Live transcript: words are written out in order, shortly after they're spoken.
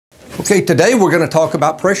Okay, today we're going to talk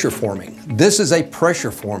about pressure forming. This is a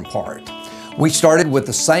pressure form part. We started with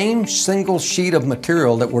the same single sheet of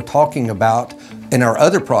material that we're talking about in our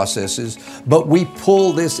other processes, but we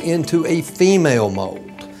pull this into a female mold.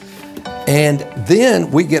 And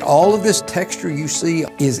then we get all of this texture you see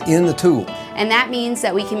is in the tool. And that means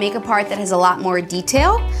that we can make a part that has a lot more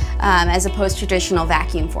detail as opposed to traditional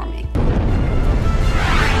vacuum forming.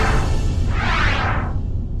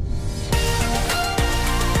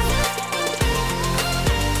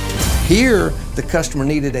 Here, the customer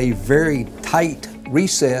needed a very tight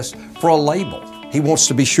recess for a label. He wants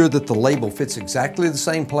to be sure that the label fits exactly the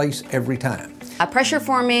same place every time. Pressure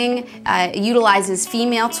forming utilizes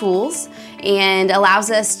female tools and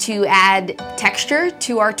allows us to add texture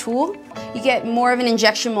to our tool. You get more of an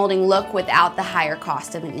injection molding look without the higher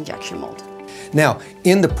cost of an injection mold. Now,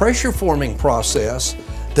 in the pressure forming process,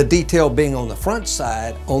 the detail being on the front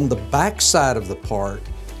side, on the back side of the part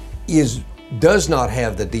does not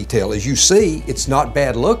have the detail. As you see, it's not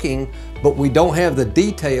bad looking, but we don't have the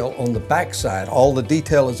detail on the back side. All the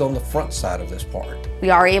detail is on the front side of this part. We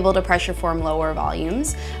are able to pressure form lower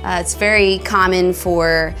volumes. It's very common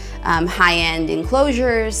for high-end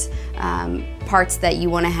enclosures, parts that you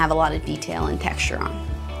want to have a lot of detail and texture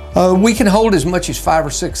on. We can hold as much as 5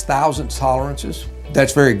 or 6 thousandths tolerances.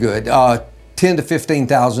 That's very good. 10 to 15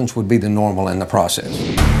 thousandths would be the normal in the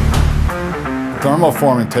process.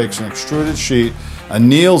 Thermoforming takes an extruded sheet,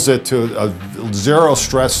 anneals it to a zero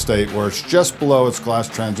stress state where it's just below its glass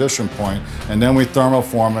transition point, and then we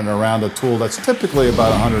thermoform it around a tool that's typically about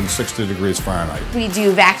 160 degrees Fahrenheit. We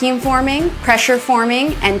do vacuum forming, pressure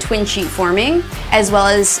forming, and twin sheet forming, as well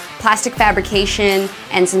as plastic fabrication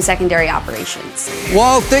and some secondary operations.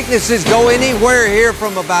 Wall thicknesses go anywhere here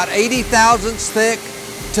from about 80 thousandths thick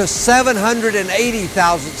to 780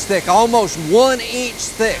 thousandths thick, almost 1 inch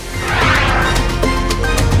thick.